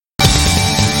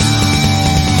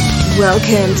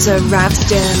Welcome to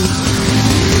Ravsden.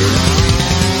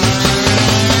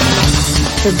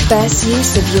 The best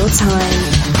use of your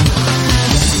time.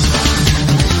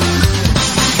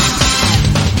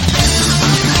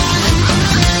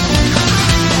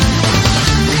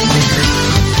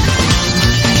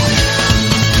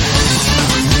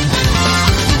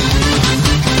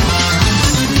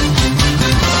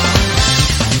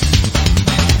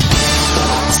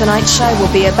 Tonight's show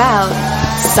will be about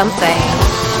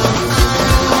something.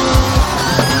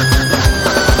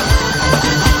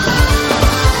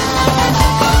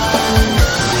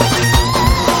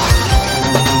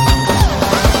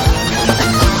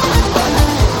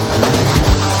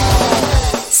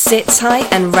 Sit tight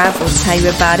and Rav will tell you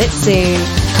about it soon.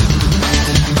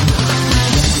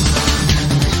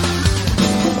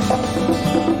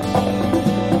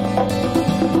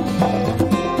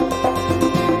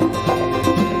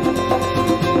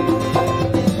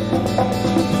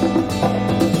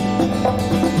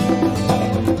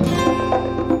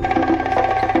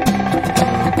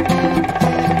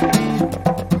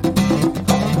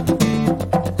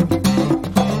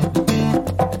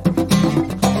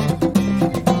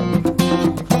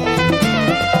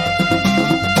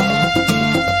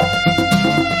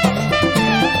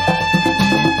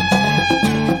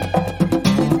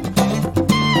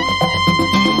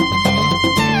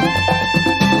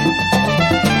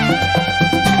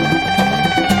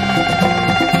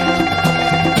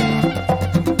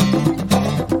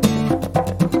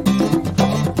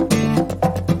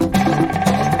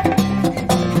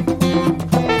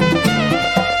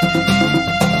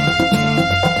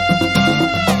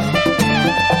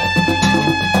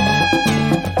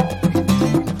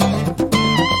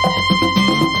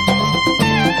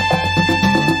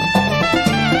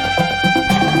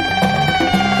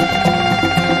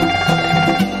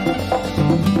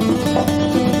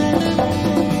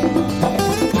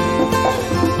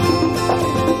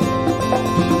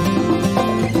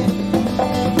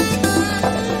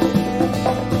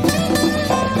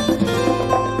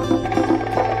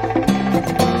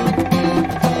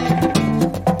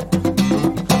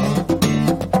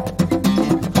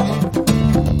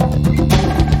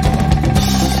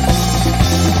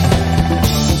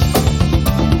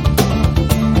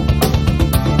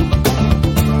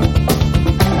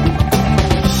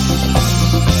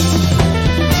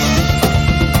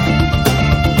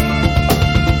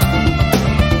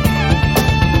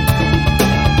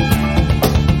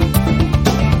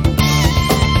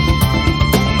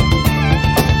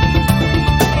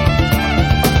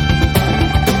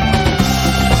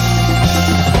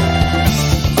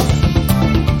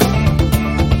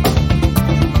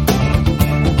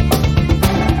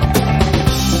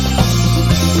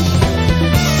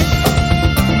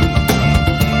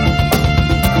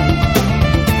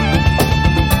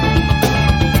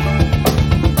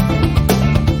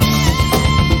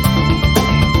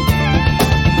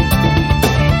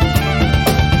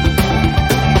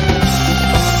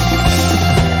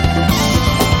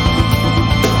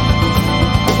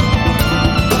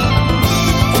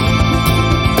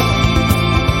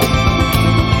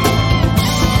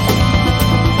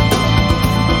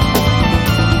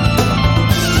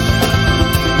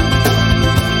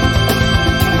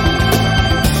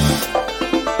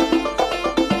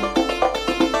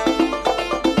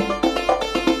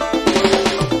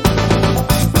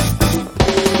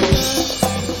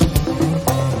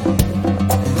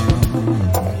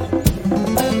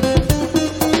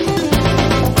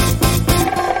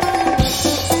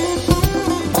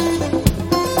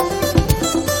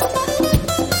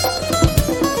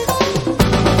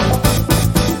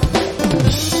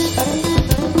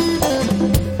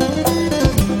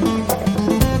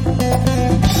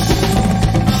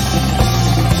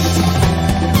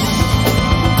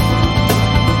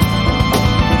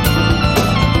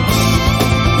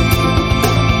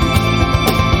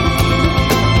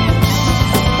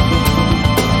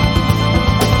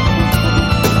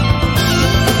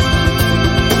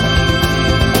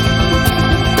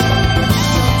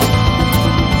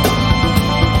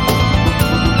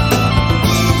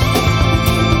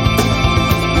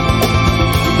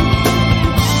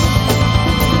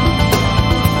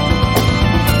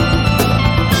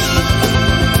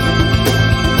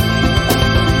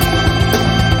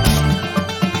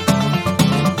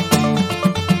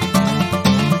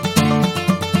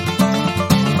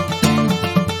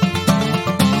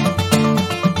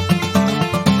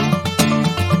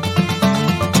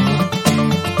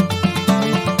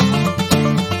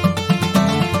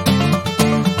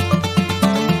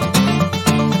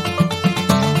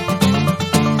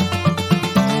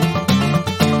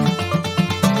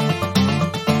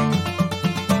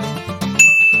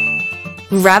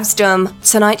 Ravsdom.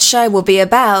 Tonight's show will be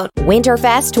about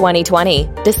Winterfest 2020,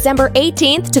 December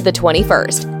 18th to the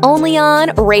 21st, only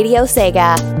on Radio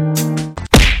Sega.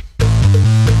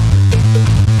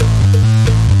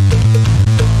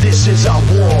 This is our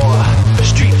war,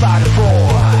 Street Fighter 4.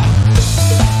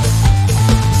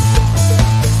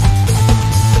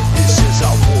 This is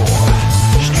our war,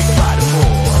 Street Fighter 4.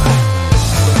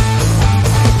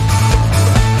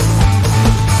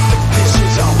 This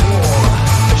is our war,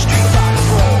 Street Fighter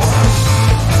 4.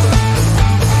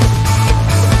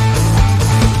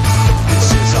 This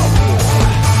is our war,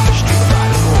 Street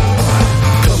Fighter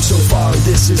 4. Come so far and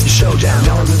this is the showdown.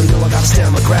 Now I really know I gotta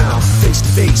stand my ground. Face to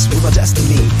face with my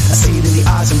destiny. I see it in the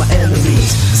eyes of my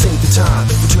enemies. This ain't the time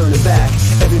for turning back.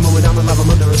 Every moment I'm alive, I'm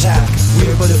under attack.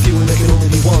 We're but a few and there can only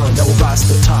be one that will rise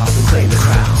to the top and claim the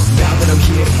crown. Now that I'm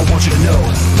here, I want you to know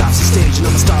life's a stage and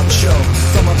I'ma start the show.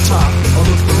 From up top, I'll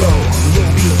look below. You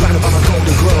won't be blinded by my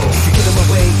golden glow. If you get in my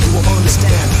way, you won't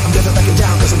understand. I'm never backing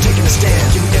down cause I'm taking a stand.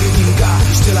 Give me everything you got,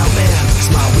 you're still out man. It's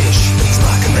my wish, it's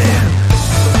my command.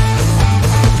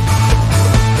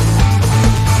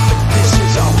 This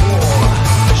is our war,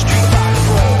 Street Fighter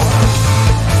 4.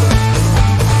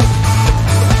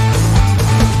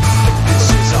 This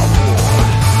is our war,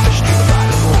 Street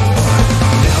Fighter 4.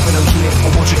 Now that I'm here, I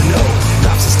want you to know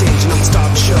life's a stage and I'ma start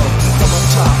the show. From up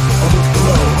top, I'll look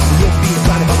below. You won't be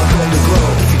blinded by my golden glow.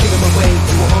 If you get in my way,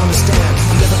 you won't understand.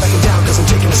 I'm never backing down cause I'm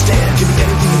taking a stand. Give me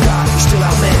everything you got, you're still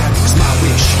out man. It's my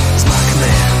wish, it's my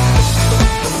command.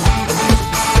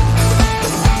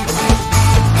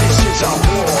 This is our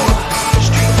war,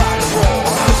 Street Fighter 4.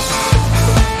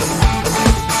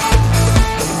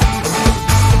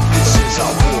 This is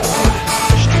our war,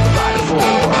 Street Fighter 4.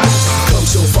 Come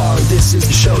so far and this is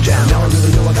the showdown. Now I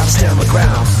really know I gotta stand my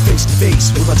ground. Face to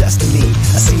face with my destiny.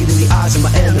 I see it in the eyes of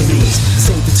my enemies. This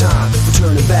ain't the time for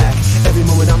turning back. Every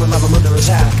moment I'm alive, I'm under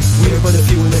attack. We're but a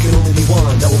few and there can only be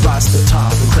one that will rise to the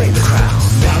top and claim the crown.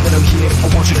 Now that I'm here, I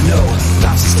want you to know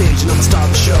life's a stage and I'ma start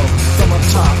the show. From up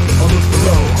top, I'll look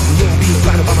below. You won't be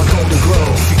blinded by my golden glow.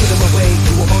 If you get in my way,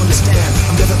 you won't understand.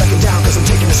 I'm never backing down cause I'm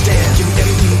taking a stand. Give me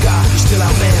everything you got, you're still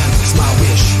out man. It's my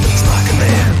wish, it's my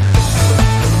command.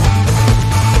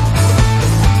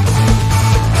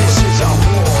 This is our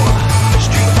war,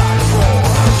 Street Fighter 4.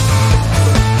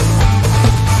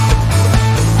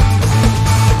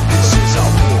 This is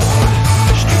our war,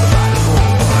 Street Fighter 4.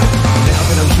 Now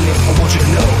that I'm here, I want you to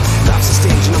know life's a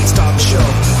stage and I'ma start the show.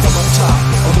 From up top,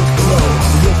 I'll look below.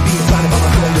 You won't be blinded by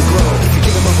my golden glow. If you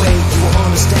get in my way,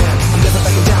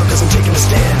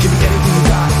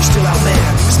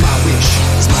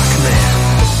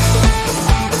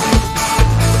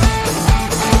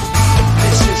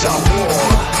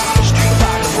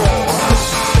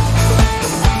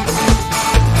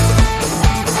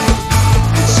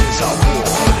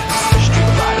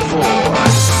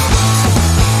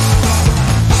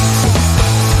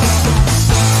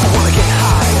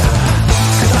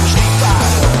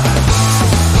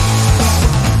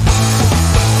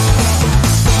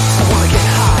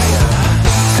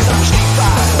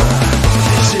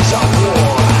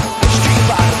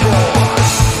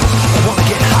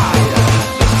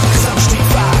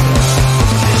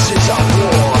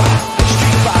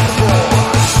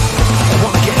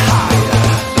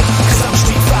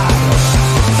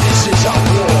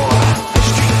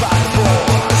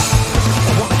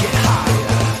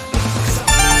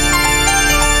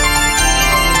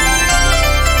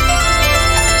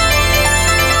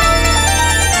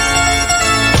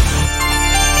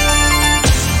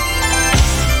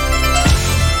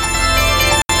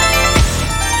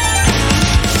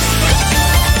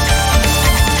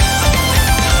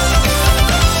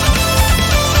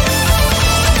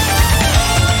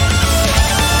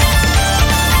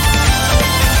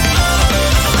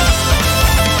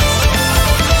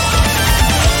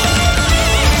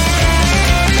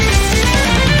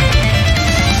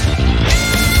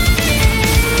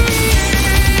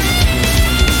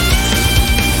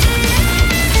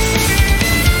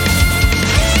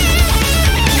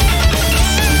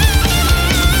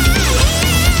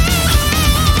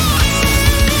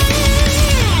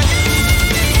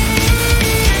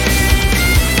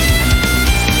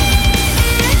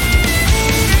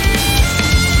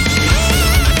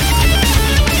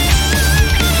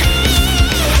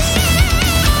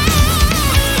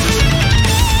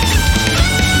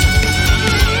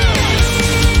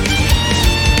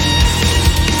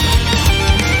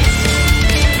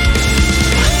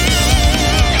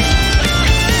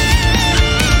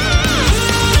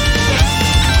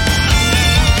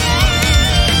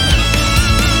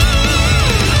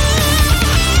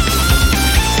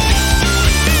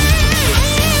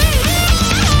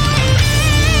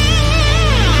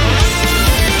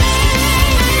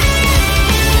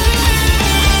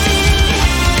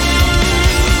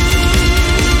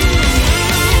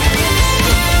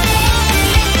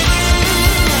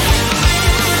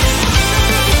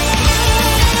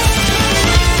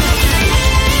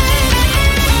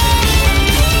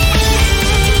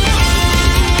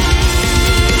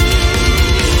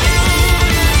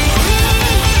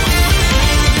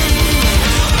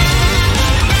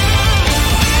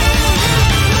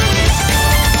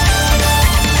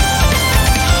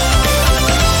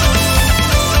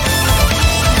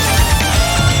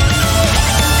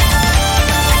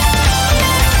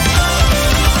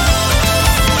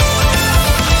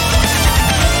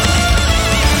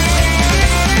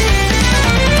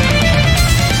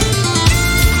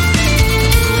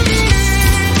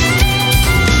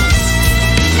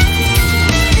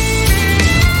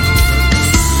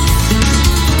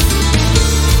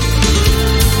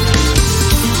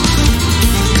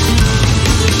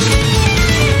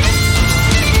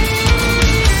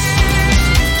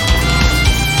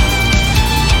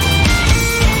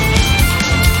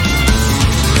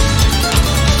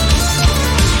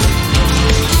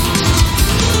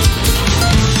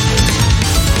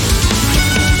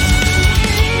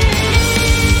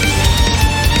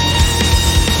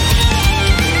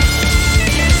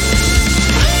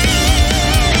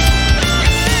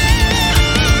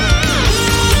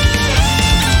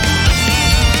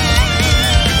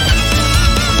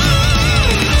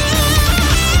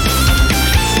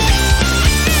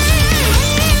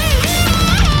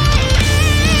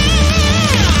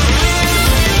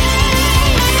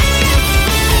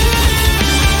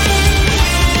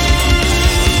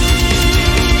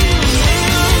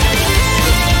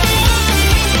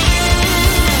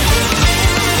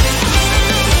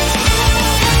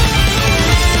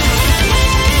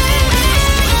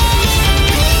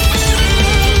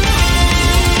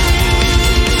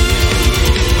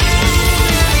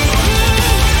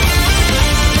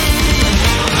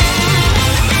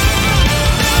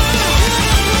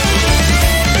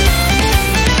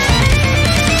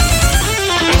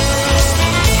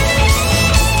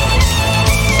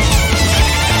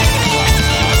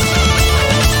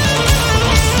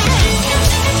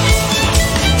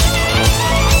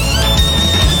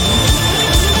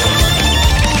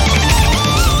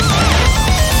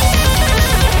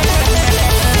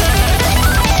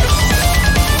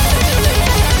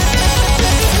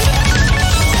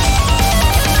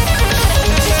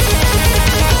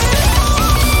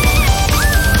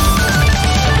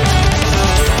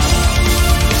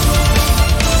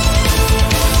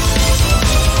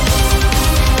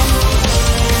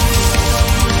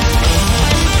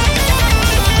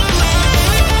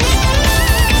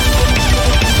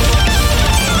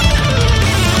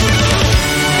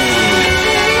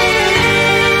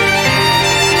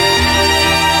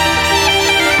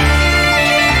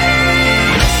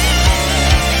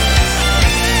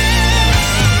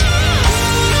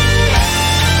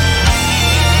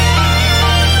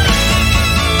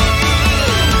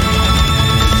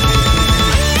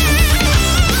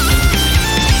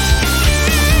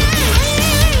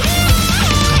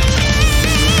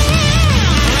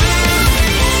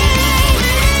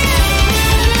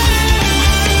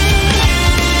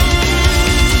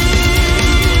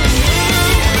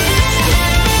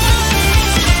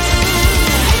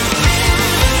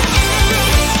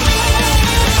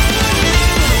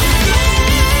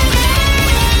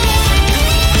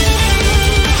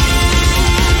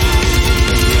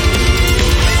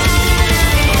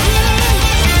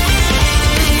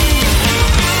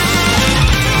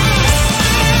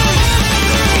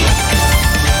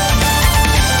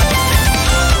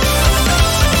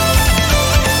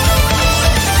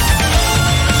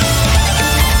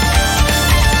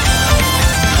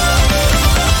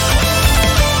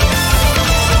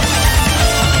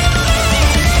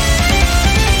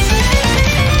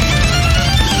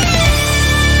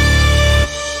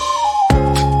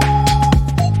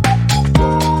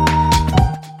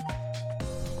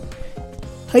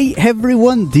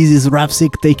 everyone, this is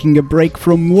Ravsik taking a break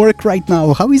from work right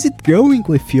now. How is it going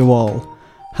with you all?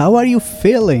 How are you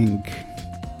feeling?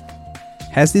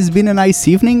 Has this been a nice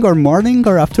evening or morning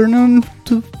or afternoon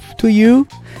to you?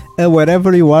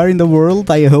 Wherever you are in the world,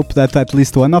 I hope that at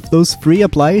least one of those three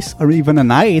applies, or even a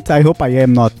night. I hope I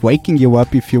am not waking you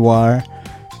up if you are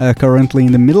currently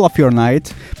in the middle of your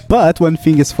night. But one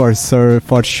thing is for certain,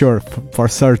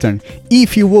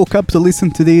 if you woke up to listen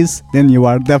to this, then you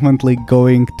are definitely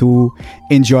going to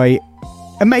enjoy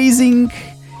amazing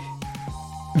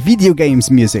video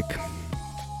games music.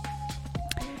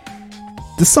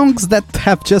 The songs that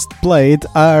have just played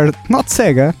are not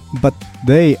Sega, but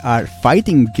they are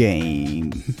fighting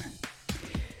game.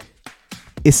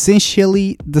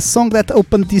 Essentially, the song that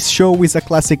opened this show is a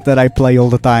classic that I play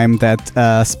all the time that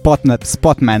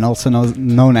Spotman, also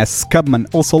known as Scubman,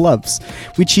 also loves,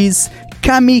 which is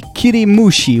Kami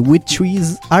Kirimushi, which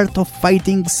is Art of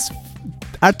Fighting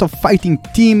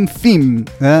team theme.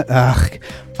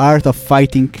 Art of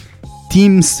Fighting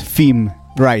team's theme.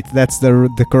 Right, that's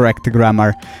the correct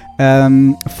grammar.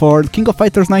 For King of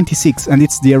Fighters 96, and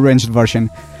it's the arranged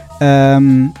version.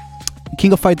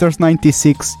 King of Fighters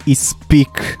 96 is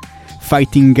peak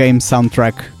fighting game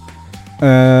soundtrack.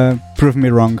 Prove me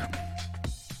wrong.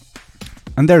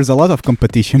 And there's a lot of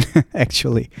competition,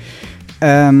 actually.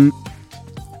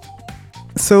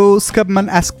 So Scubman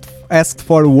asked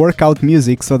for workout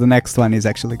music, so the next one is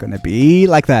actually gonna be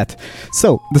like that.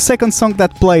 So, the second song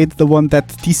that played, the one that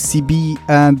TCB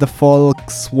and the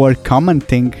folks were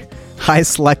commenting, hi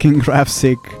slacking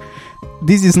Ravsik.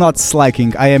 This is not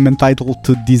slacking, I am entitled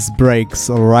to these breaks,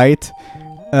 alright?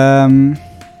 The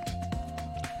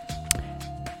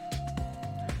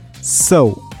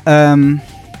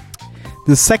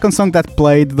second song that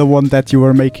played, the one that you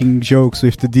were making jokes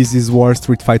with, the This Is War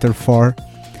Street Fighter 4,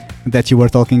 that you were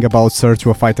talking about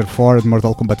Virtua Fighter 4 and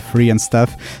Mortal Kombat 3 and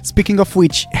stuff. Speaking of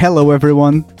which, hello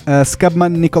everyone,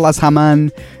 Scubman, Nicolas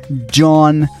Haman,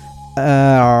 John,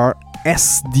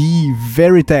 SD,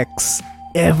 Veritex,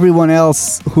 everyone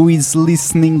else who is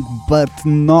listening but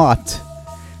not.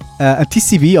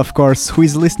 TCB, of course, who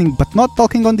is listening but not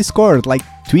talking on Discord, like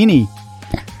Tweenie.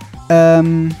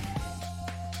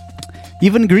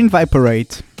 Even Green Viper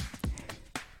 8.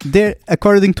 There,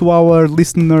 according to our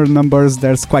listener numbers,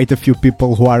 there's quite a few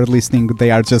people who are listening.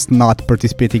 They are just not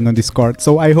participating on Discord.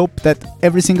 So I hope that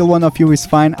every single one of you is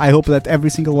fine. I hope that every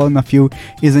single one of you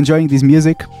is enjoying this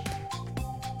music.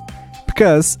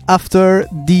 Because after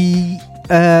the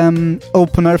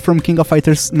opener from King of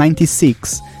Fighters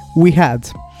 96, we had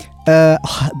the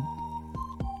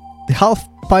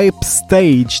half-pipe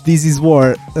stage, This Is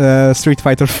War, Street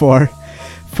Fighter 4.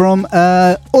 From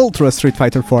Ultra Street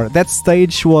Fighter 4. That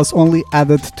stage was only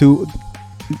added to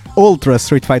Ultra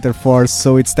Street Fighter 4,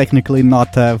 so it's technically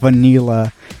not a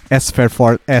vanilla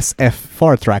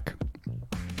SF4 track.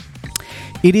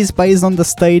 It is based on the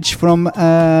stage from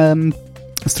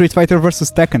Street Fighter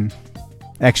vs. Tekken,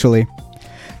 actually.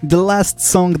 The last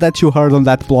song that you heard on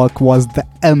that block was the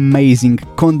amazing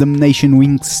Condemnation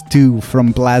Wings 2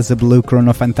 from BlazBlue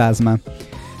Chrono Phantasma.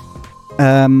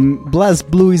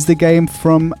 BlazBlue is the game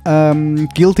from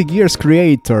Guilty Gear's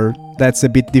creator. That's a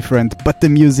bit different, but the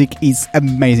music is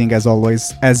amazing as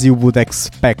always, as you would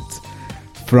expect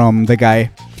from the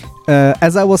guy.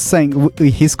 As I was saying,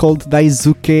 he's called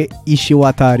Daisuke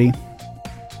Ishiwatari.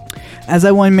 As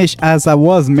I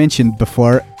was mentioned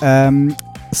before,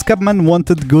 Scubman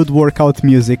wanted good workout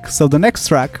music, so the next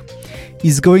track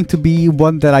is going to be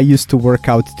one that I used to work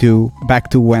out to,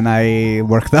 back to when I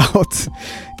worked out.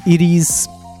 It is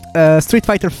Street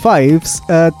Fighter V's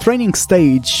training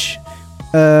stage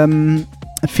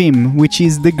theme, which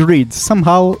is the grid.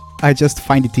 Somehow I just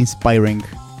find it inspiring.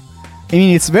 I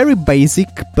mean, it's very basic,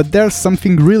 but there's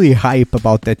something really hype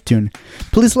about that tune.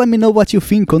 Please let me know what you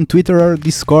think on Twitter or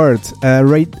Discord, at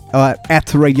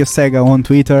Radio Sega on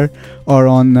Twitter, or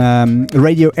on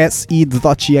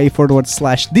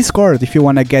radiose.ga/Discord if you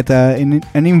want to get an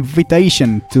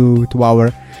invitation to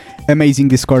our amazing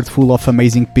Discord full of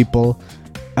amazing people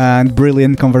and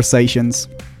brilliant conversations.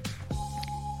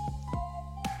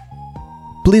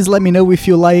 Please let me know if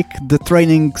you like the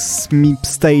training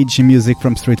stage music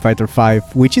from Street Fighter V,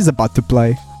 which is about to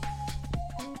play.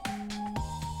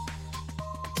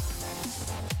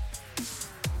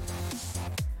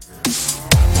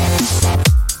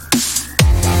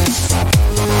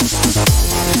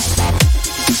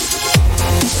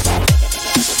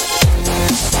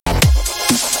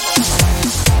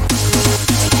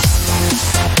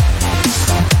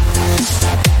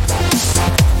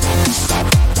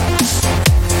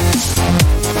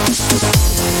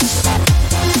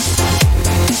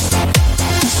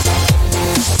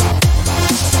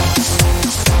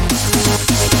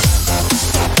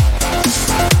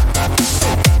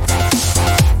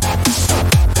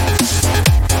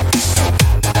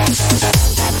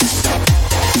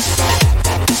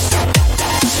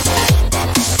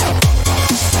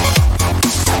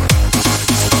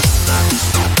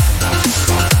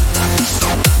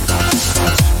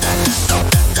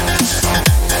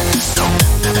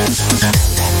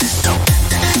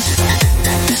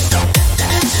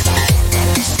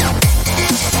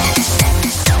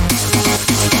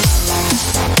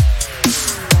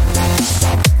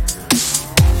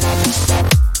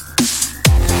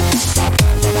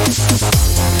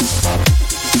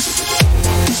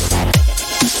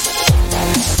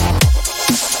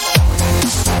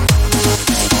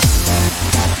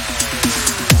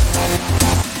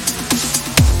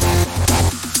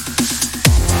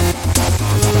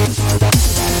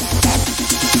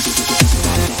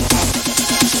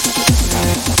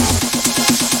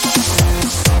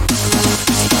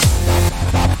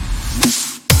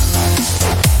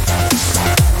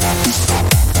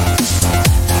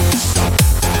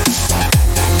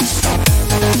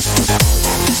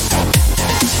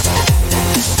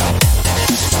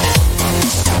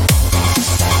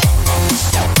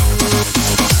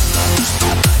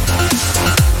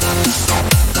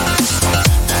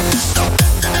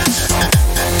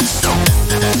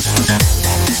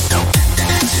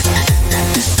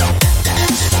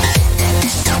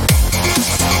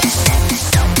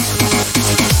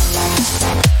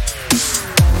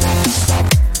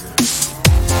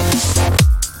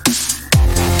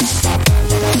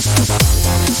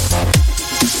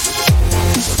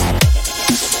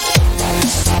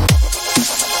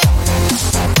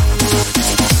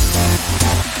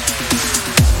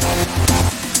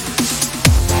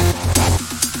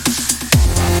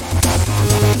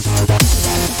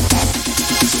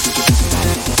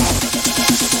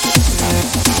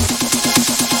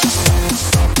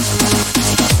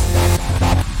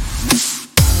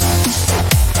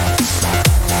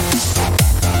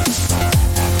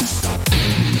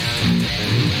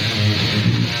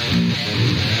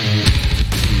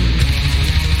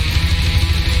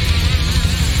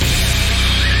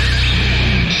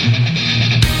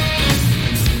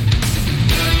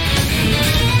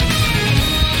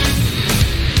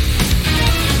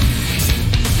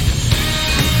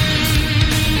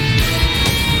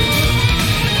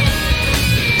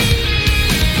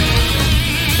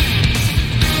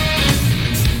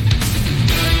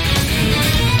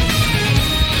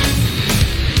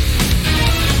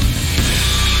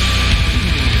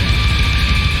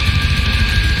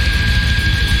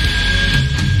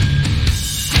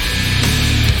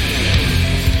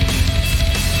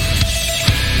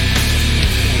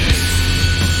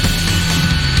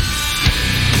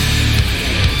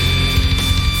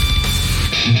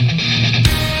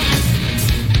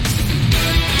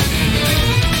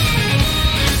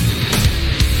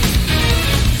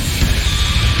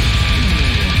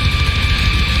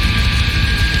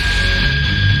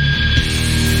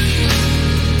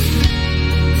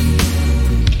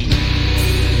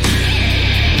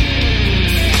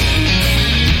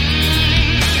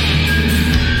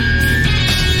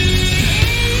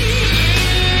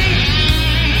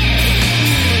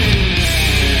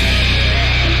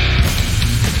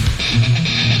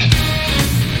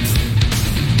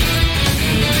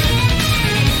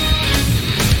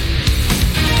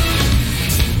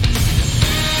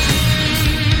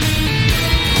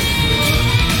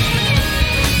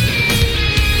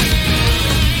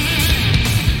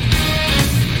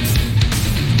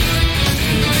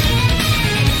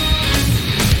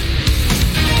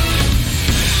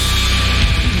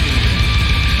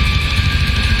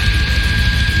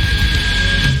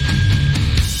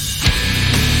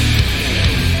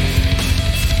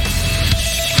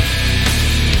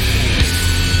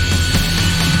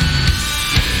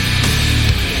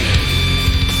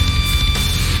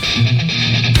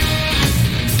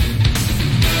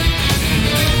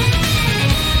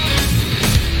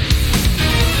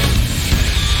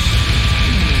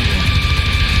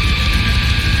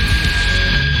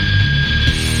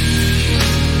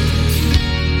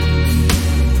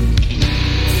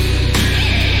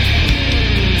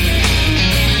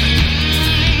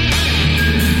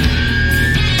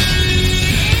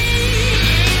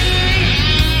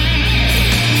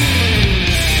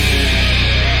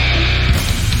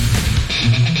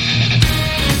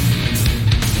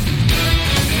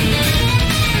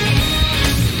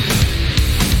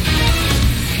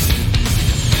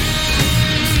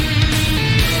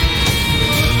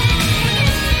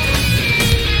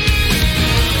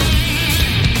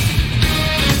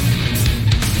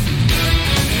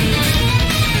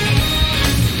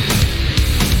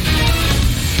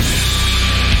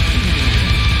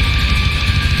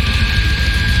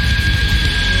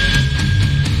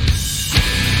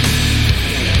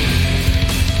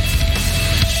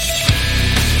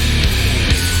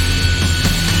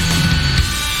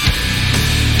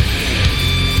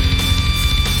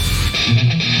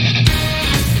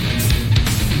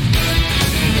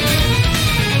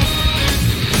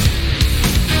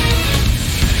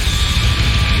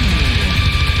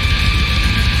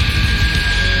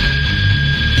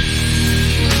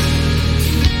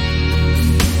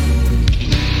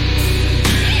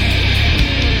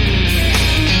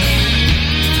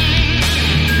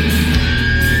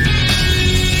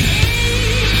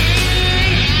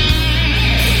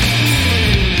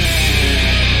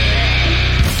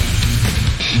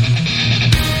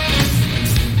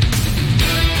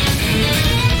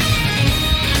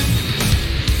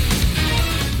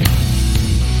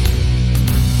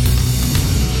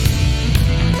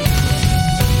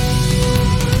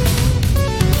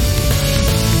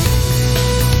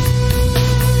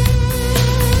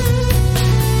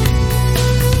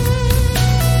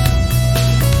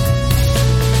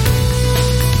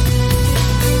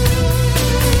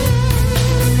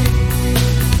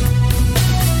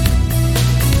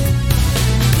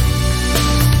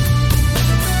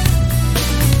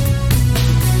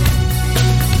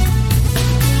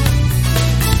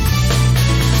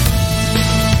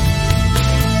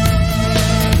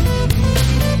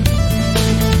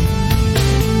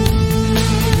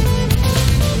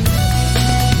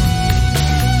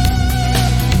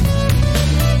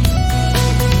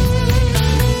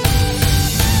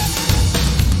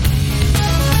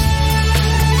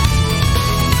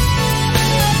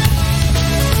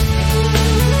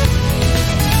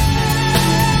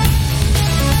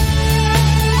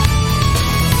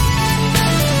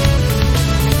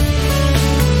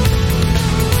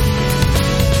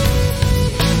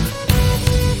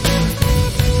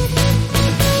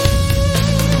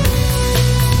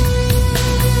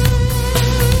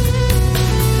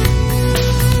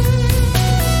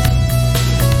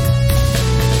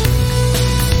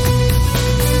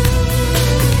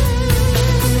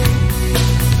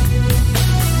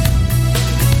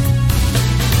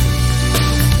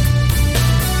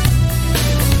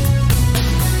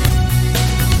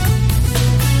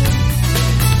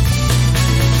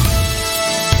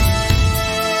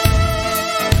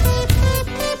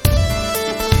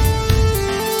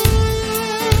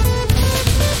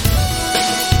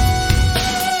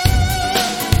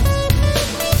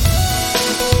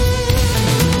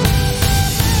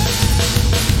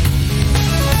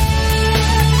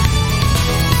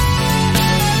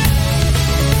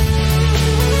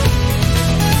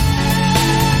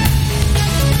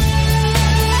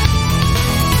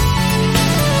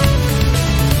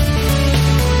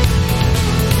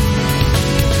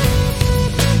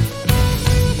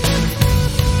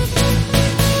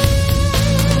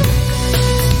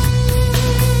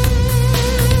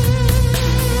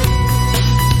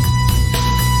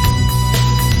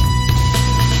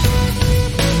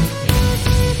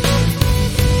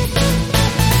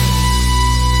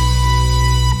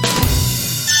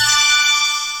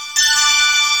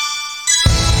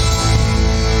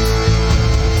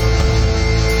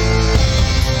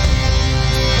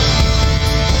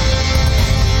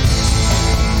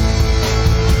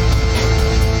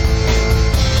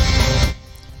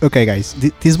 Okay, guys,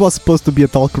 this was supposed to be a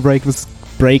talk break,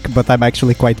 but I'm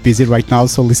actually quite busy right now,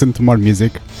 so listen to more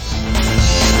music.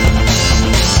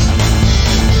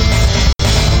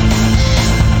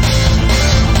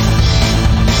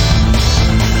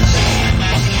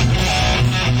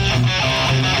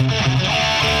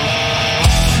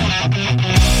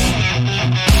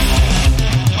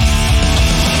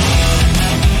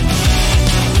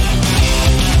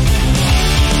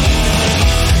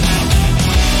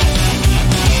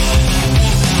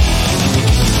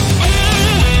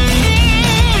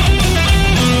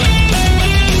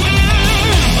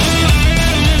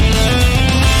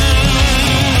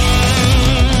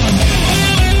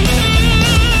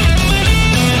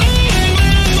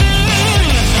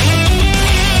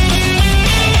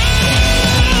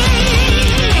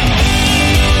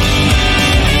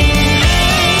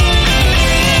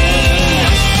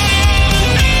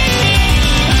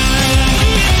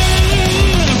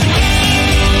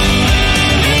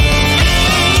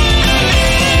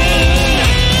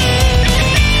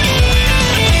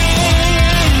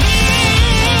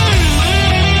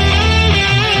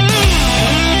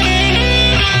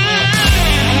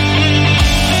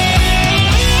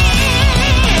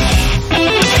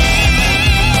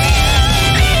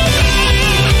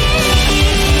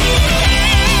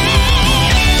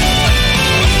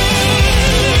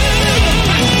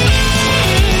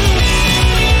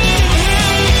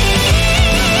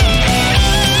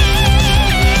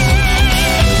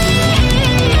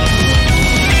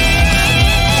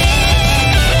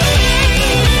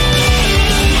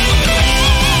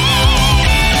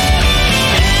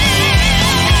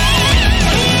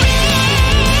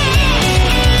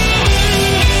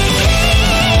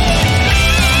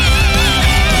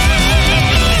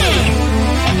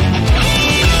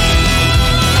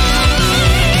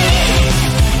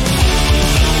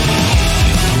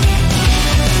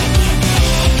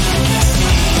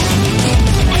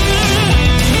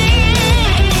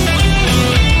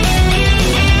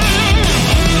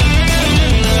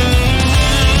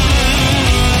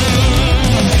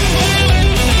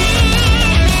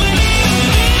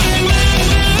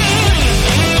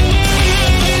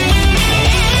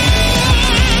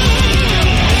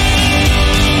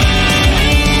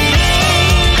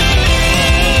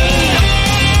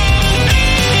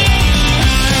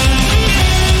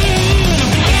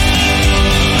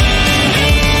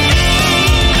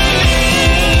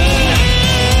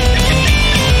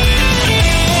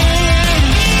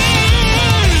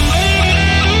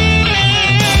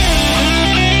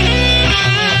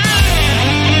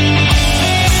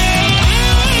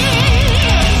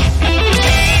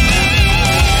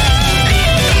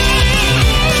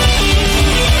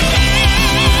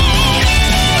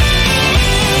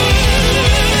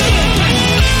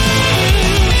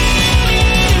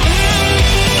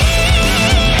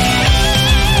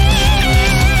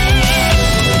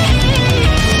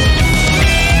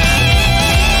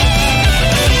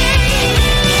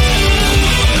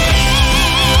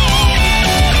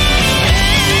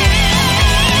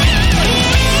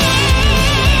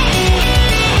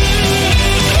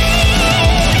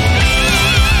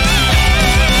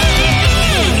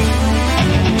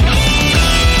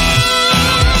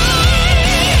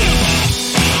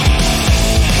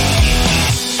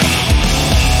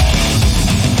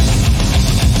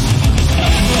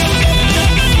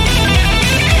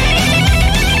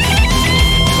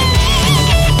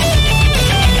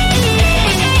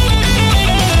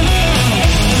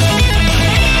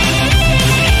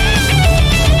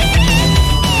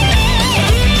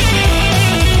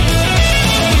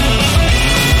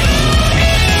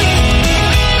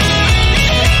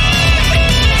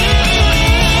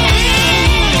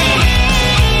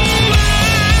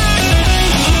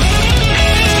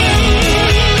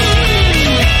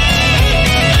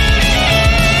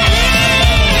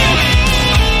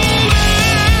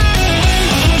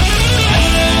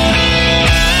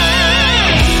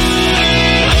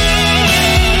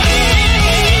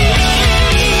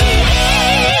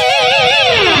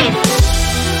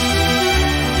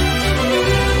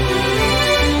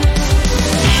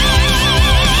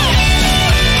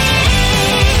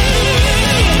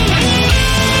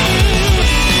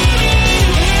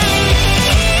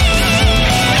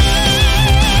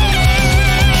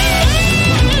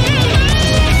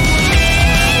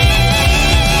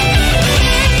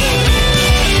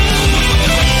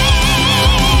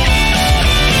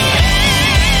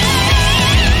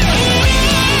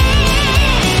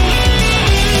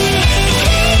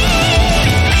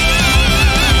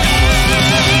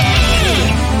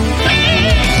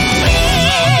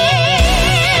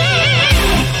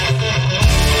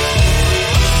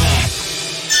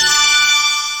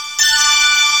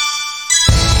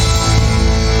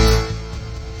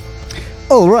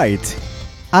 Alright,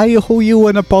 I owe you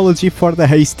an apology for the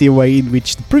hasty way in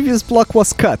which the previous block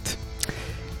was cut.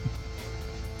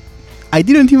 I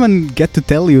didn't even get to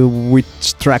tell you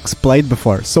which tracks played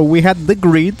before. So we had the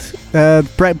grid,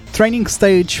 training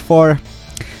stage for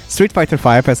Street Fighter V,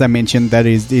 as I mentioned,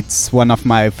 it's one of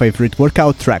my favorite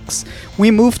workout tracks.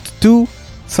 We moved to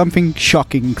something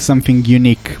shocking, something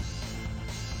unique.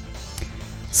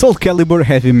 Soul Calibur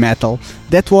Heavy Metal.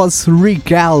 That was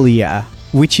Regalia,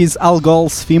 which is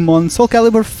Algol's theme on Soul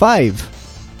Calibur 5.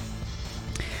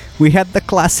 We had the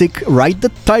classic Ride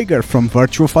the Tiger from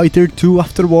Virtua Fighter 2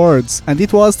 afterwards, and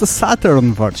it was the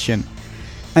Saturn version.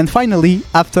 And finally,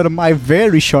 after my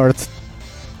very short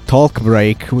talk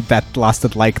break that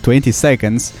lasted like 20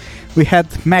 seconds, we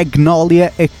had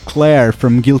Magnolia Eclair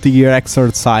from Guilty Gear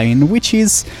Xrd Sign, which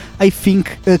is, I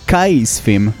think, Kai's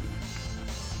theme.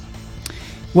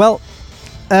 Well,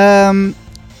 I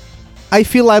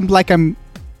feel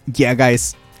yeah,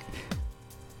 guys.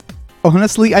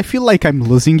 Honestly, I feel like I'm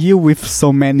losing you with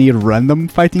so many random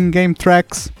fighting game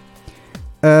tracks.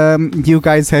 You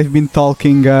guys have been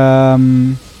talking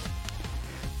to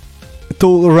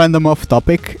random off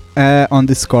topic on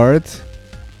Discord,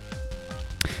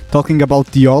 talking about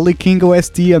the Oli King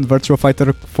OST and Virtua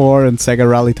Fighter 4 and Sega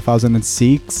Rally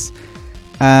 2006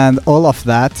 and all of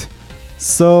that.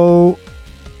 So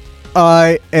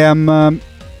I am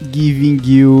giving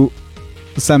you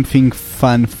something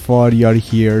fun for your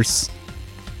ears.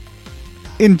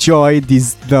 Enjoy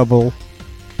this double.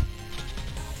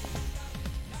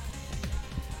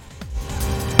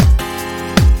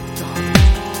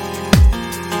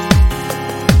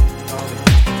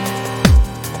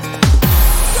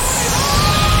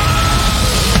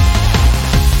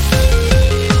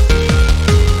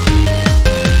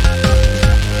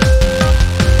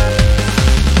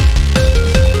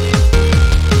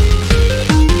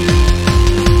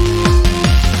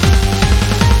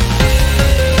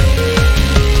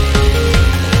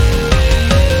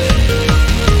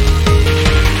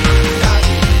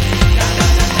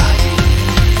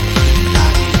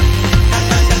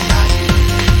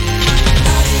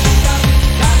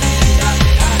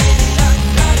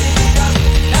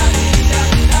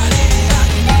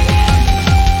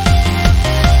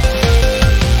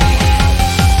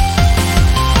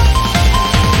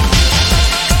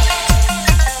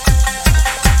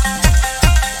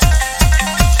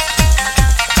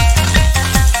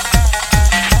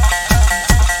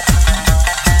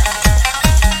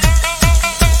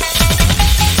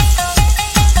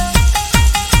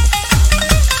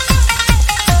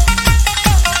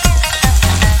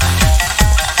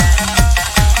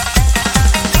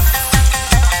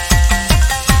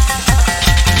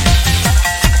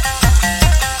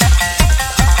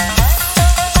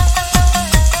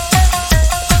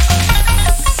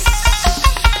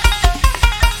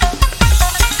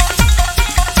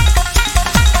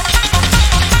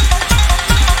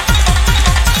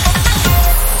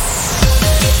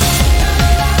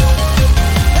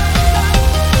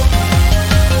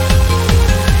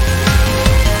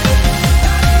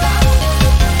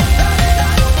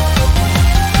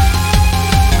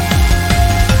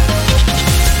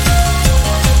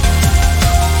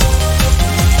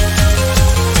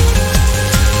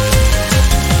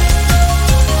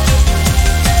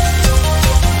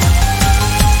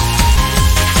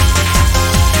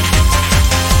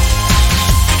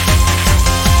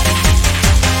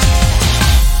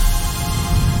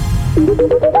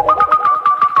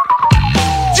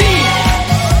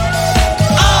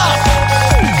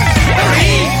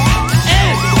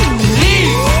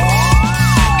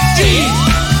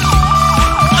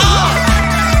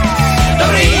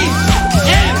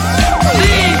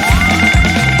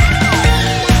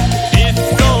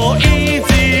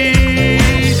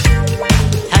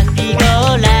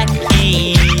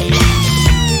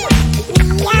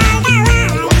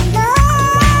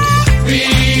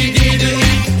 We did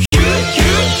it.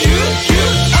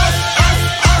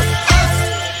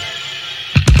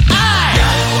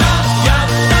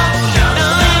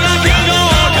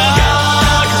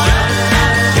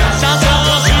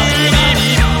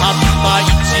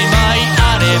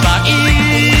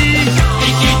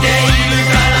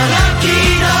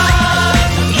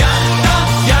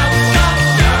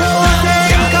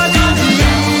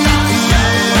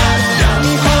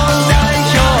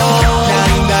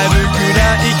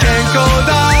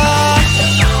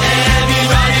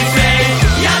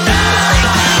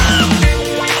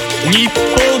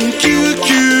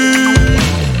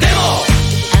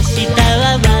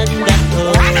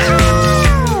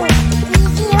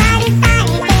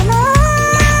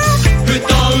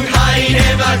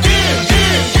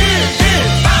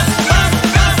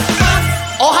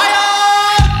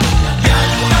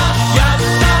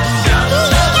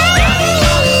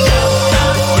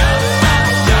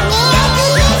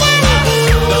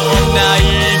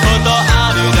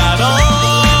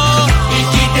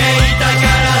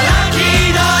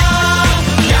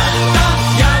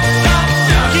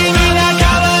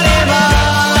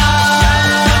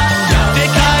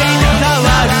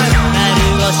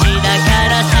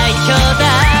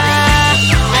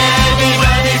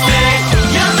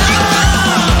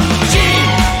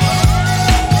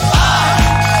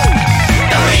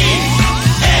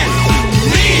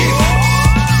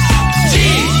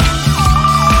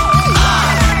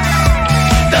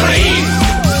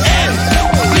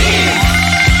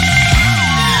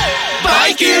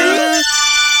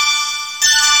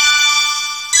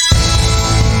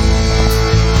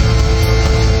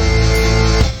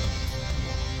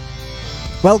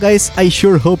 Well, guys, I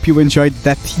sure hope you enjoyed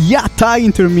that Yata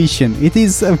intermission. It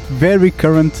is a very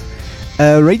current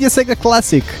Radio Sega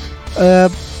classic.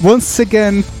 Once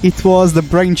again, it was the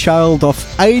brainchild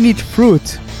of I Need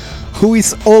Fruit, who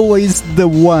is always the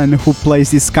one who plays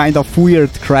this kind of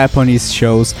weird crap on his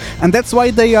shows, and that's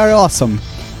why they are awesome.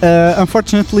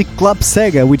 Unfortunately, Club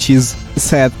Sega, which is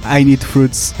said I Need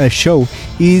Fruit's show,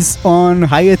 is on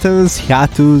hiatus,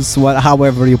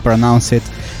 however you pronounce it,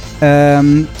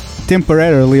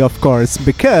 temporarily, of course,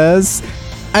 because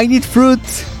I Need Fruit...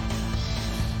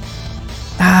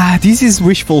 this is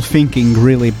wishful thinking,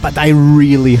 really, but I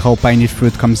really hope I Need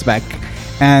Fruit comes back.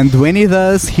 And when he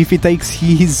does, if he takes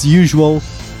his usual...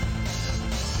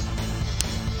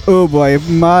 Oh boy,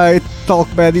 my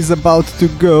talkbed is about to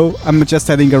go. I'm just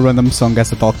adding a random song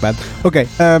as a talkbed. Okay,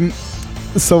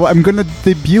 so I'm gonna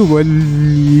debut a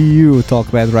new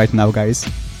talkbed right now, guys.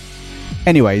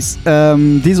 Anyways,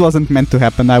 this wasn't meant to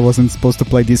happen. I wasn't supposed to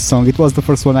play this song. It was the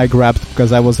first one I grabbed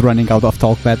because I was running out of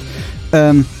talkbed.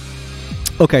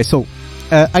 Okay, so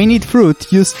I Need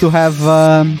Fruit used to have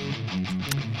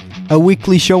a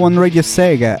weekly show on Radio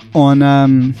Sega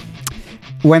on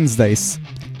Wednesdays,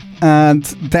 and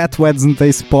that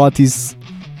Wednesday spot is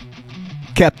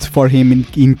kept for him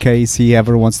in case he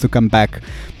ever wants to come back,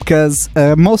 because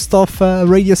most of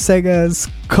Radio Sega's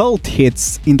cult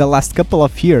hits in the last couple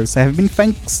of years have been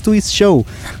thanks to his show,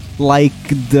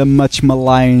 like the much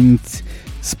maligned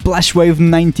Splashwave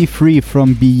 93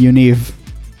 from B-Univ.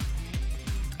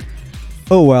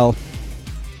 Oh well.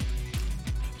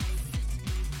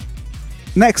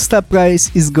 Next up, guys,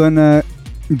 is gonna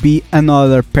be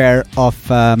another pair of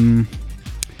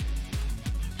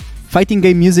fighting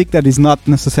game music that is not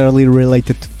necessarily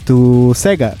related to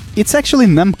Sega. It's actually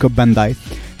Namco Bandai.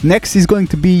 Next is going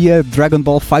to be a Dragon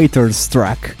Ball FighterZ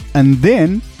track, and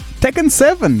then Tekken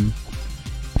 7.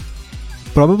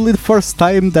 Probably the first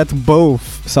time that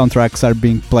both soundtracks are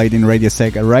being played in Radio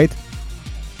Sega, right?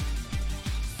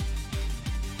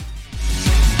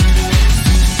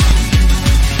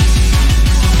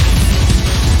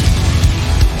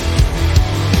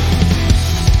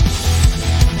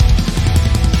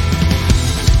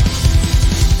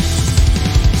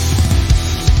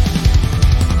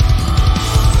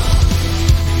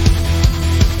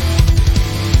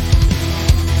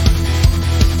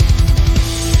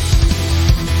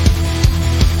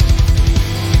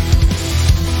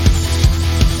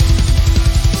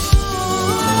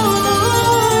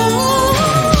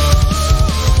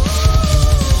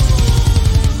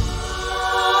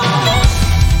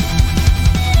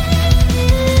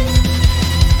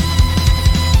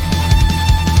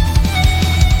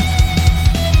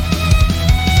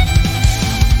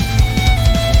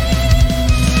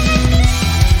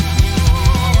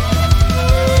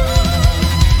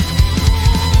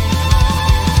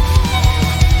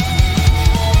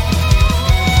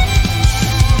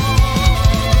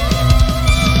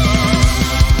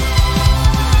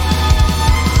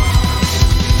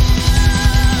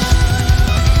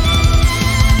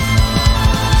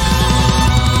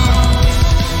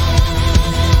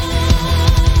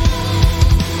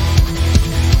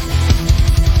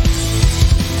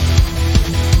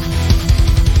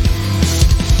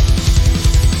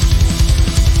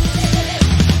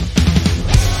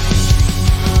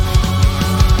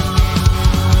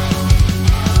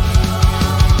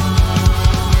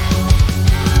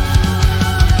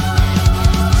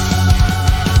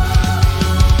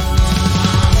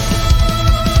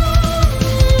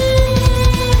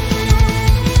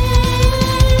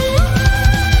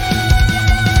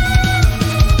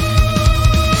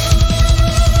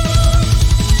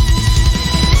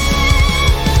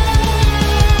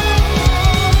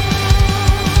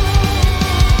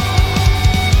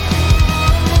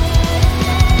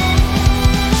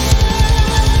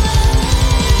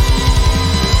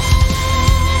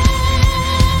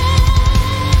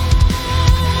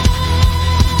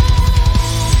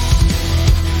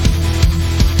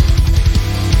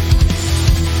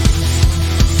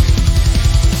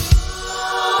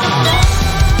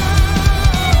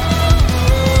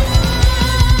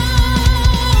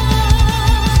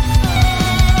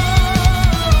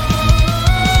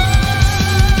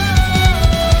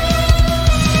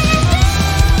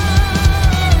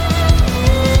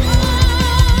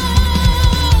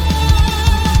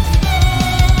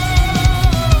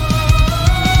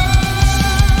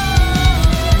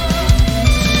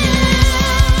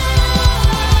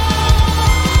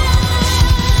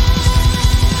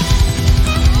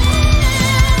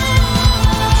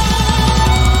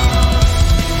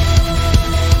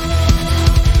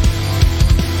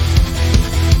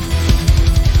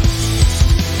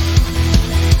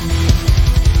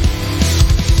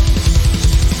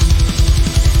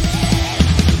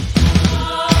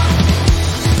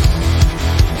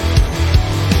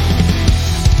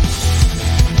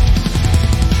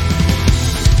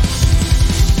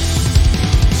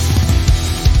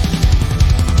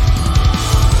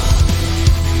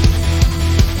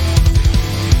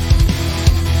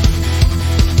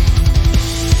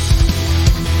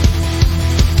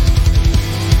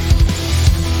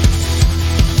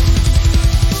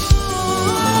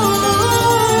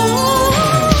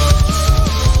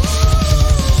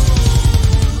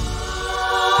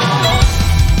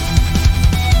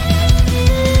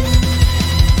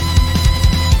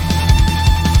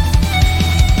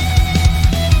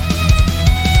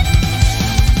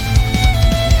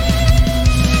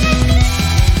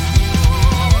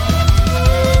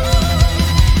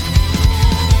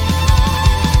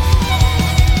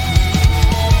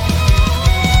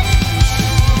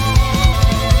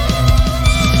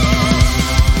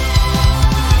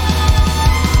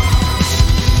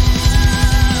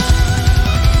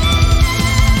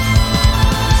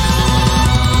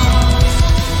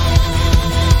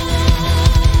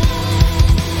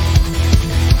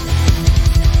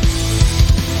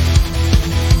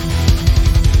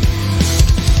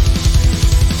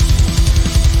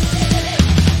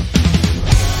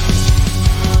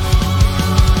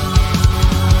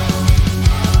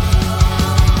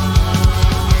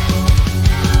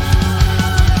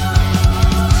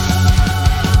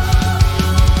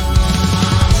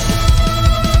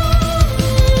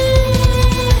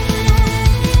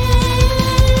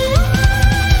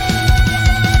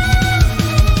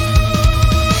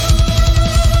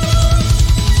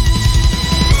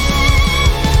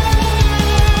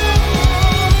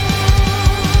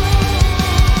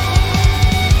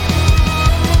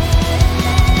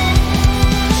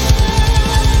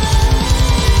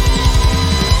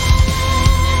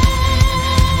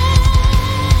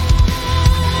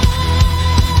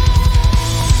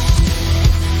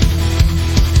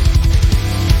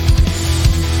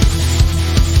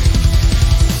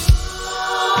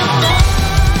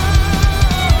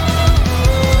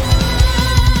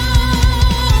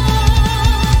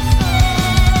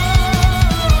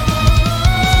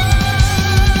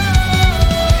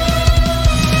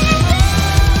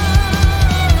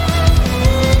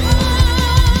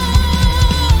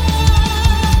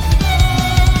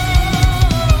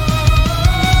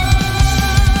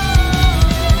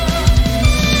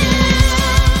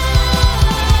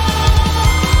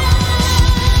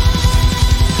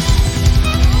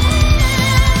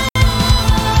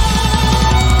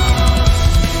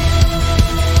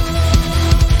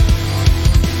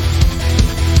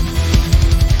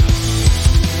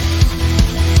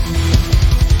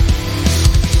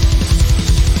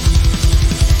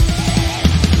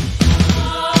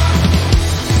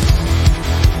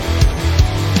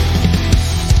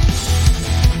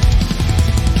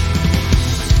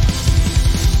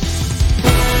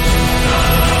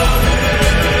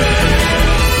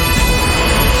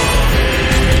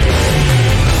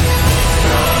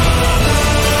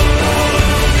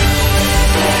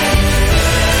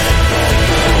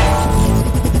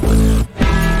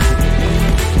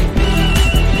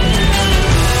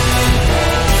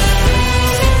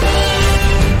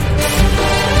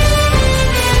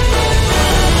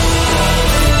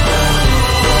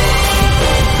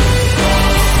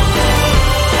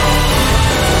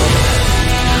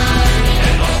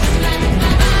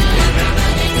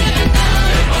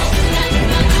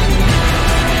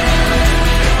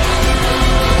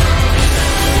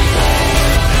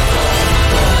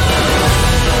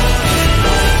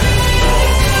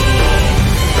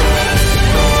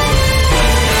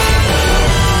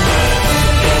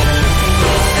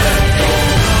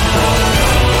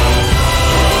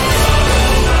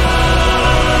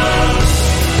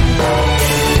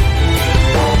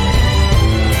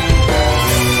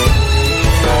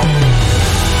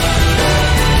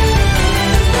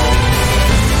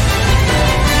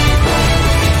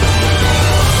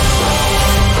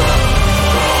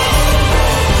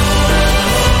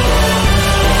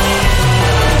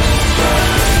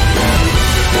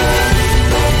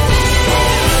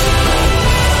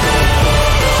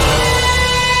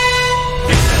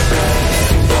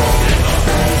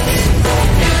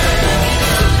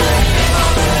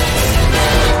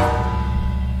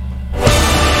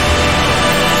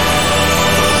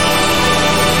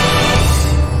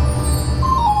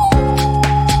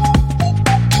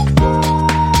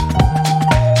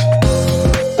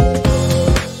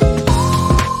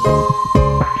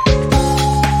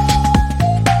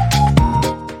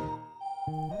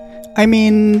 I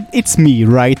mean, it's me,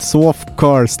 right? So of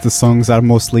course the songs are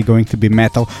mostly going to be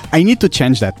metal. I need to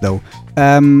change that though.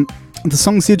 The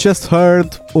songs you just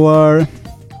heard were...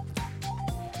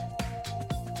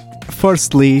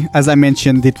 Firstly, as I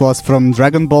mentioned, it was from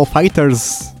Dragon Ball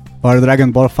FighterZ, or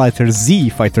Dragon Ball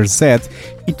FighterZ, Fighter Z.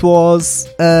 It was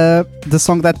the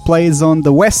song that plays on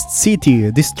the West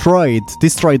City,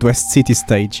 Destroyed West City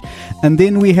stage. And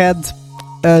then we had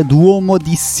Duomo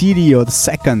di Sirio, the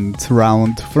second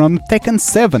round, from Tekken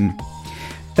 7.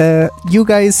 You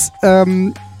guys,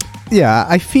 yeah,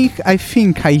 I think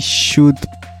I should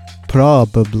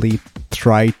probably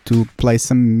try to play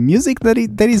some music that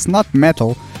is not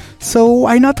metal. So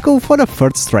why not go for the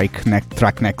third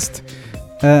track next?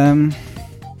 Let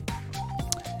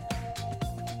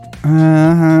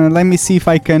me see if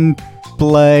I can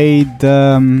play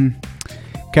the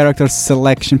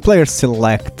player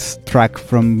select track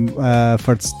from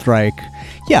third strike.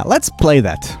 Yeah, let's play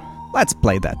that.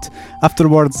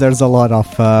 Afterwards, there's a lot of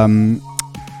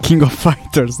King of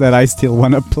Fighters that I still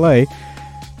want to play,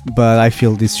 but I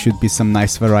feel this should be some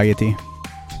nice variety.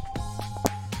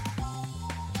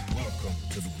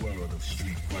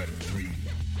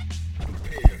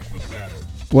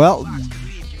 Well,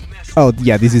 oh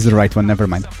yeah, this is the right one, never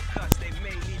mind.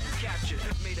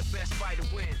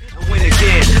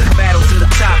 Battle to the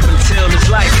top until his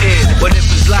life ends. But if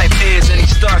his life ends and he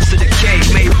starts to decay,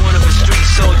 made one of his street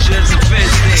soldiers a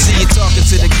fence. See you talking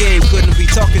to the game, couldn't be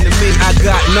talking to me. I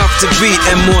got enough to beat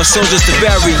and more soldiers to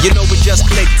bury. You know we just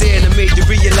clicked in and made you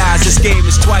realize this game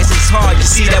is twice as hard. You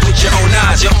see that with your own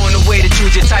eyes. You're on the way to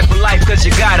choose your type of life, cause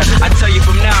you gotta. I tell you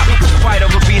from now, which fighter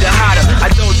will be the hotter. I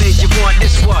don't think you want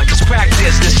this one, just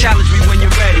practice. Just challenge me when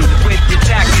you're ready with your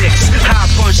tactics. High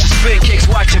punch, spin kicks,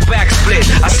 watch your back split.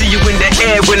 I see you in the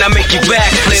air when I make you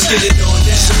backflip. Get it on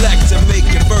that. Select to make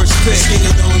your first pick. Get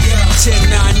it on that. 10,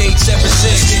 9, 8, 7,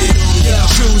 6. Get it on that.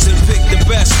 Choose and pick the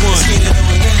best one. Get it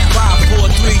on that. 5, 4,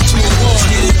 3, 2,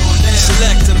 1. Get it on that.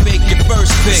 Select to make your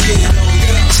first pick. Get it on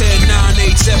that. 10,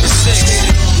 9, 8, 7, 6. Get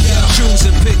it on that. Choose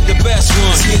and pick the best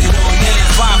one. Get it on that.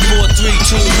 5, 4, 3,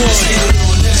 2, 1. Get it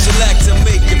on that. Select to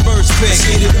make your first pick.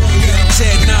 Get it on that.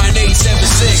 10, 9, 8, 7,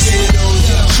 6. Get it on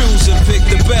that. Choose and pick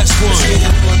the best one. Get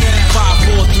it on that.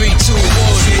 5, 4, 3, 2,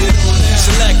 1.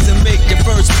 Select to make your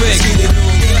first pick.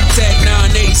 10,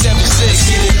 9, 8, 7,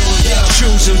 6.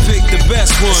 Choose and pick the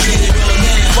best one.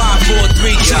 5, 4,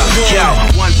 3, 2, 1. Yo,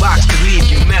 one box could leave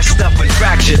you messed up and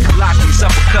fractured. Block these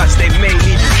uppercuts, they may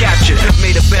leave you captured.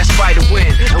 May the best fighter win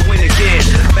and win again.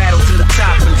 Battle to the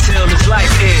top until his life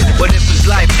ends. But if his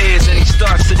life ends and he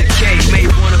starts to decay, made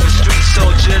one of his street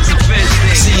soldiers a fence.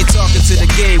 See you talking to the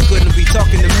game, couldn't be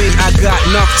talking to me. I got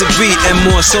enough to beat and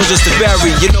more soldiers to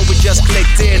bury. You know we just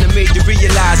clicked in and made you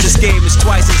realize this game is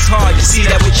twice as hard. You see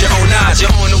that with your own eyes.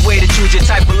 You're on the way to choose your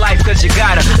type of life, cause you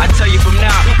gotta. I tell you from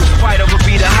now, which fighter will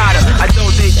be the hotter. I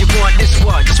don't think you want this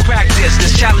one, just practice.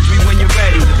 Just challenge me when you're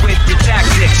ready with your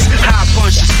tactics. High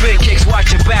punch, spin kicks,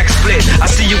 watch your back split. I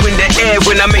see you in the air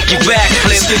when I make you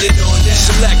backflip. Get it on that.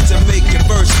 Select to make your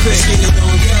first pick. Get it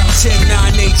on that. 10,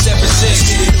 9, 8, 7, 6.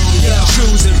 Get it on that.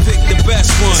 Choose and pick the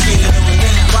best one. Get it on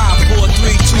that. 5, 4,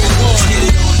 3, 2, 1. Get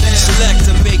it on that. Select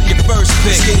to make your first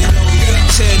pick. Get it on that.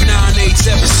 10, 9, 8,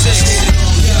 7, 6. Get it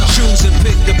on that. Choose and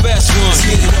pick the best one.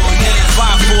 Get it on that.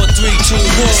 5, 4, 3, 2,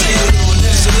 1. Get it on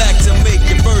that. Select to make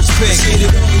your first pick. Get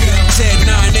it on that. 10,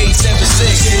 9, 8, 7,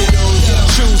 6. Get it on that.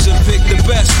 Choose and pick the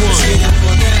best one. Get it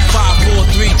on that. 5, 4,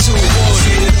 3, 2, 1.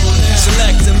 Get it on that.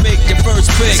 Select to make your first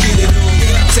pick. Get it on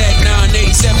that. 10, 9,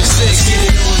 8, 7, 6. Get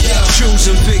it on that. Choose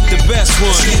and pick the best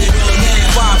one. Get it on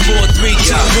that. 5, 4, 3,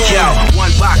 2, 1. Yo,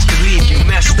 one box could leave you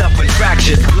messed up and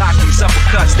fractured. Block these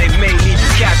uppercuts, they may leave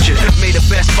you captured. May the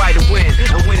best fighter win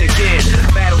and win again.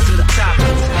 Battle to the top.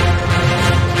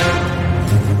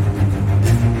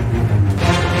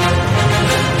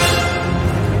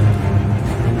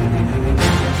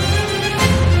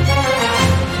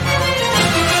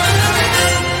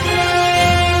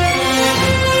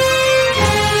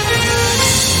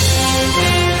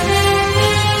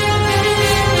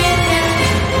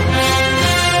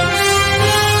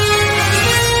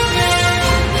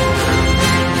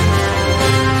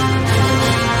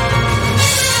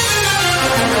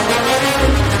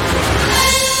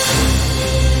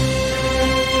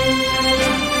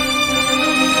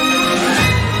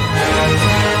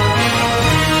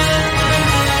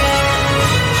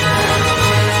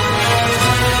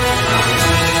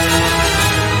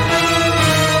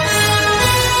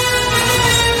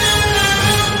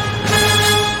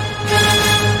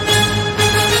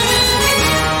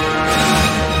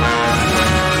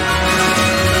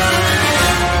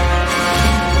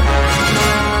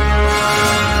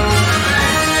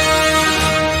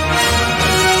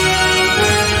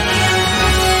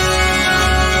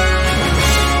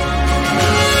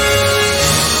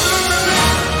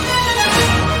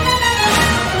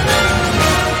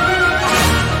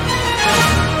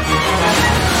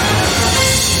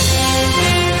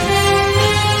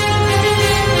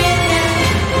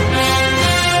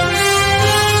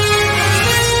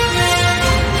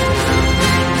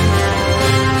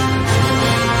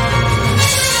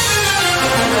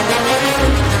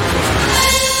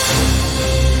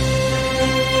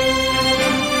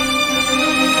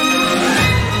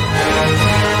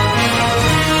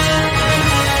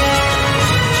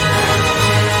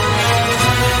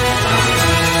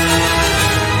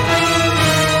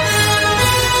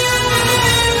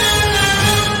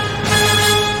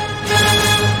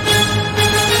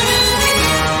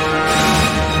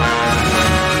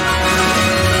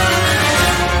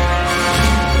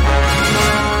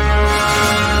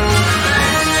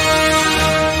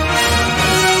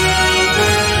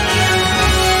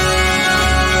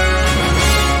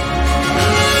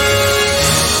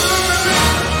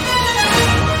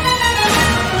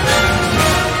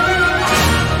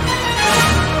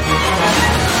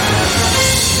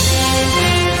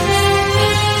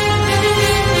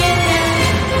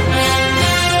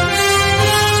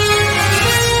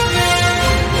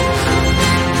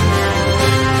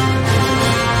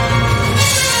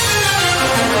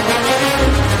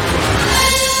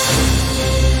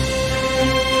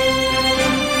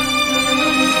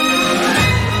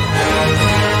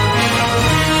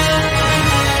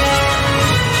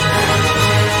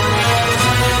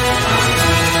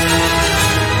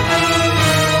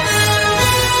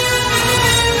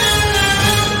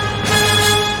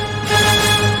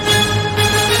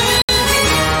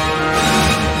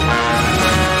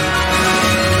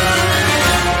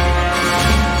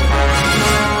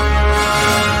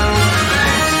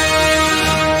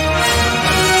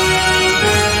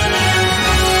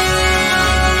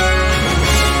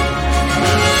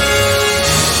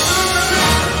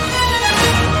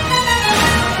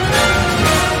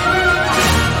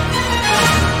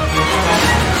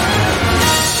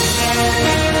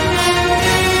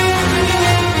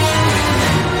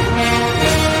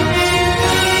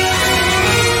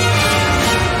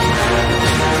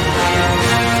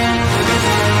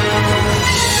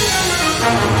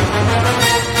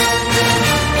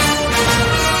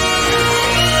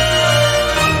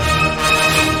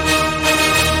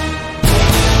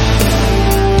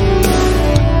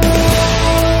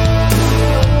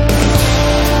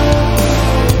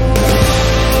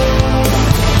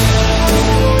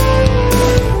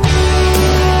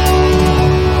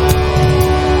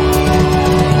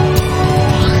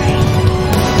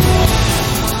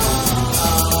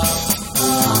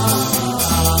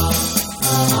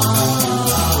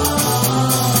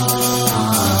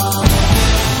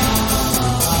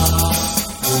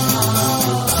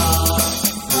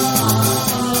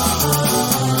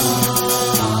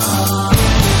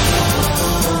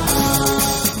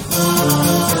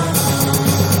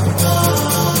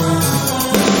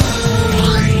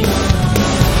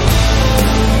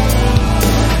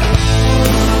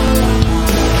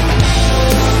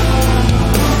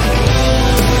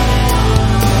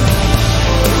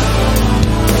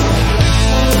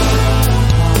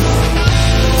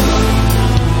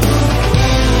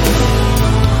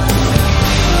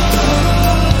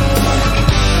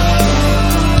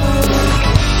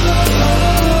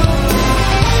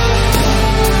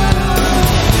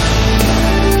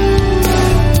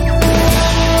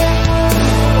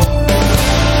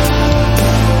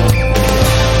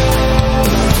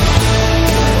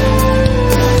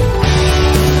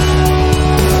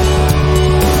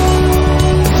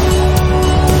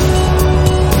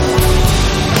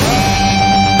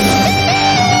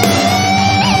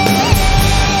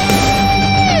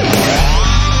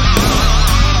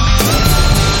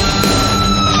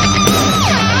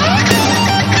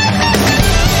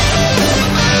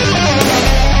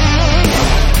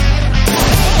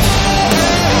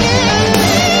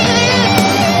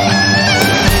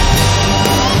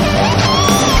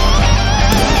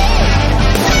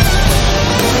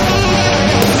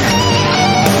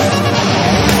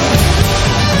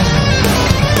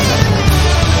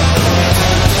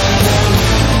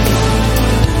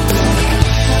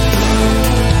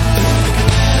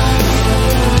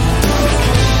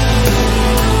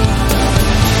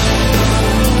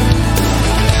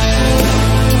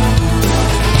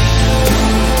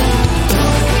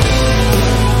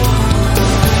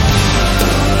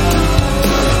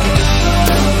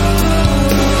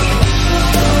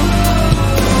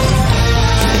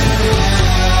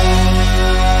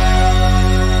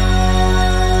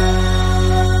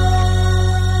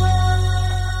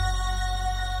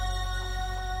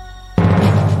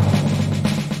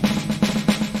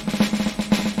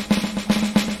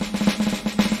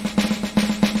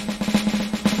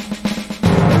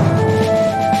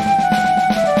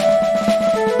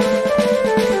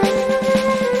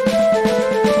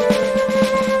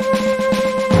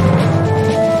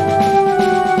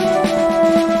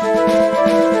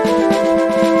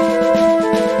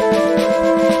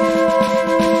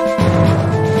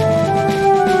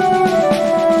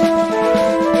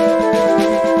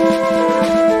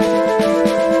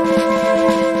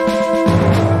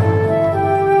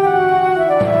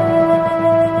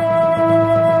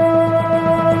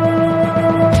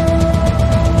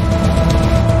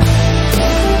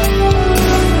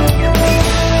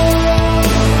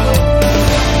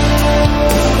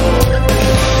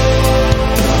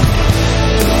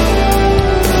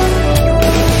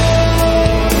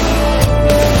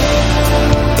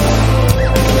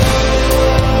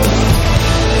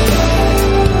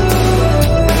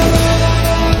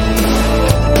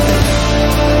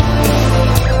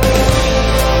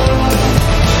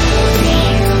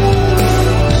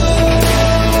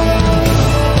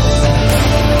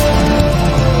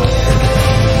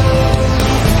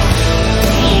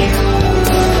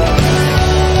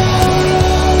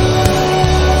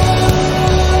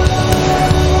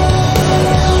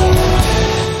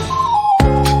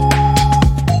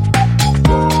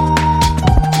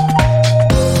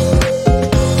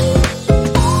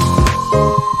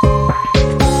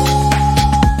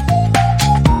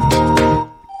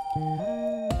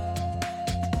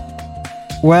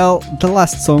 Well, the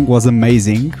last song was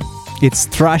amazing. It's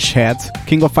Trashhead,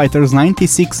 King of Fighters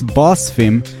 96 boss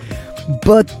theme,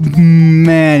 but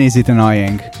man, is it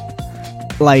annoying.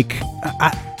 Like,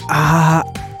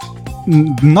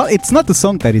 it's not the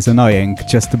song that is annoying,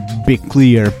 just to be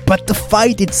clear, but the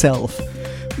fight itself.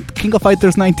 King of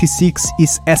Fighters 96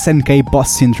 is SNK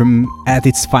boss syndrome at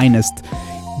its finest.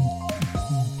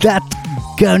 That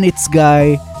Gunitz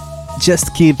guy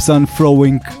just keeps on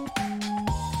throwing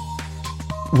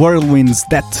whirlwinds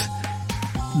that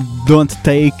don't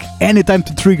take any time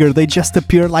to trigger, they just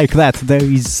appear like that. There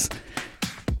is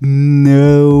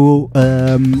no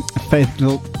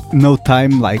no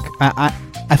time, like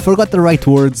I forgot the right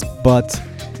words, but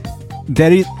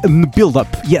there is build up.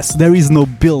 Yes, there is no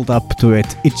build up to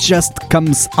it. It just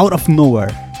comes out of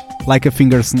nowhere like a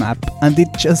finger snap, and it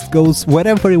just goes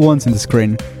wherever it wants in the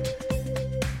screen.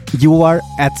 You are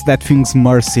at that thing's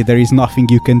mercy. There is nothing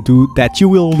you can do that you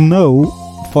will know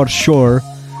for sure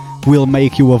will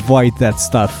make you avoid that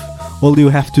stuff. All you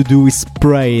have to do is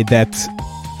pray that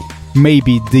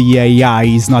maybe the AI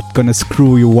is not gonna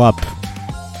screw you up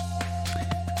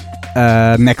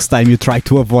next time you try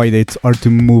to avoid it or to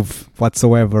move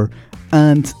whatsoever.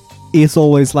 And it's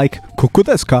always like Kuku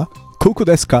desu ka? Kuku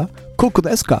desu ka? Kuku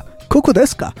desu ka? Kuku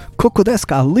desu ka? Kuku desu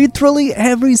ka? Literally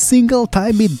every single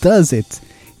time it does it.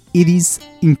 It is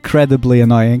incredibly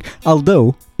annoying,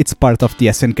 although it's part of the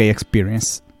SNK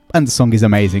experience. And the song is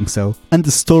amazing, so. And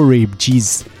the story,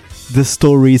 jeez. The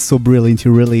story is so brilliant,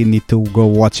 you really need to go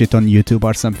watch it on YouTube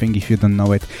or something if you don't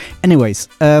know it. Anyways,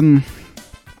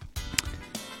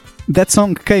 that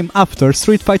song came after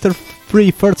Street Fighter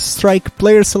 3 First Strike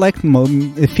player select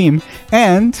mode theme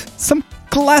and some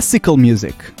classical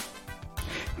music.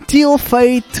 Till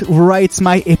Fate writes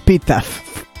my epitaph.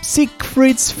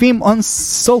 Siegfried's theme on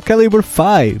Soul Calibur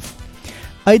 5.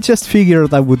 I just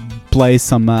figured I would play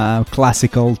some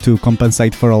classical to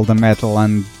compensate for all the metal,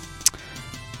 and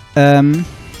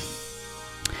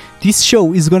this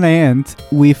show is gonna end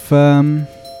with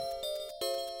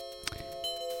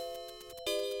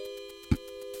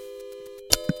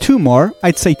two more.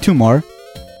 I'd say two more.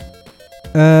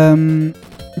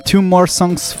 Two more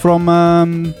songs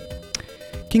from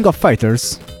King of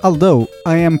Fighters. Although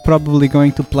I am probably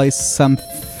going to play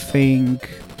something.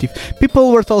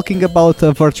 People were talking about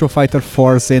Virtua Fighter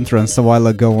 4's entrance a while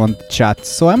ago on chat,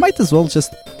 so I might as well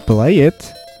just play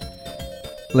it.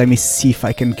 Let me see if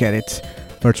I can get it.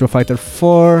 Virtua Fighter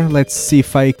 4. Let's see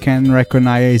if I can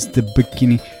recognize the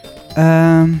beginning.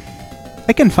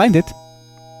 I can find it.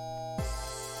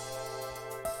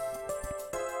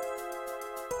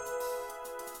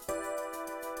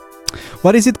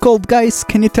 What is it called, guys?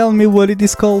 Can you tell me what it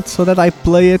is called so that I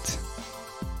play it?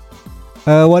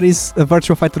 What is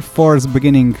Virtua Fighter 4's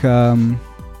beginning?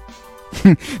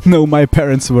 No, my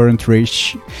parents weren't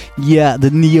rich. Yeah, the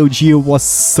Neo Geo was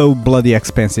so bloody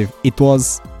expensive. It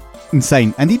was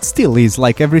insane. And it still is.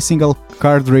 Like, every single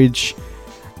cartridge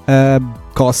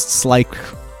costs like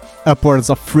upwards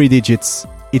of 3 digits.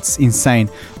 It's insane.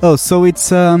 Oh, so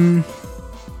it's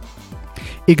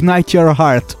Ignite Your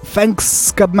Heart. Thanks,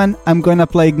 Scubman. I'm gonna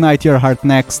play Ignite Your Heart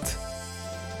next.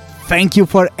 Thank you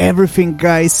for everything,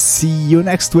 guys. See you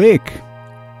next week.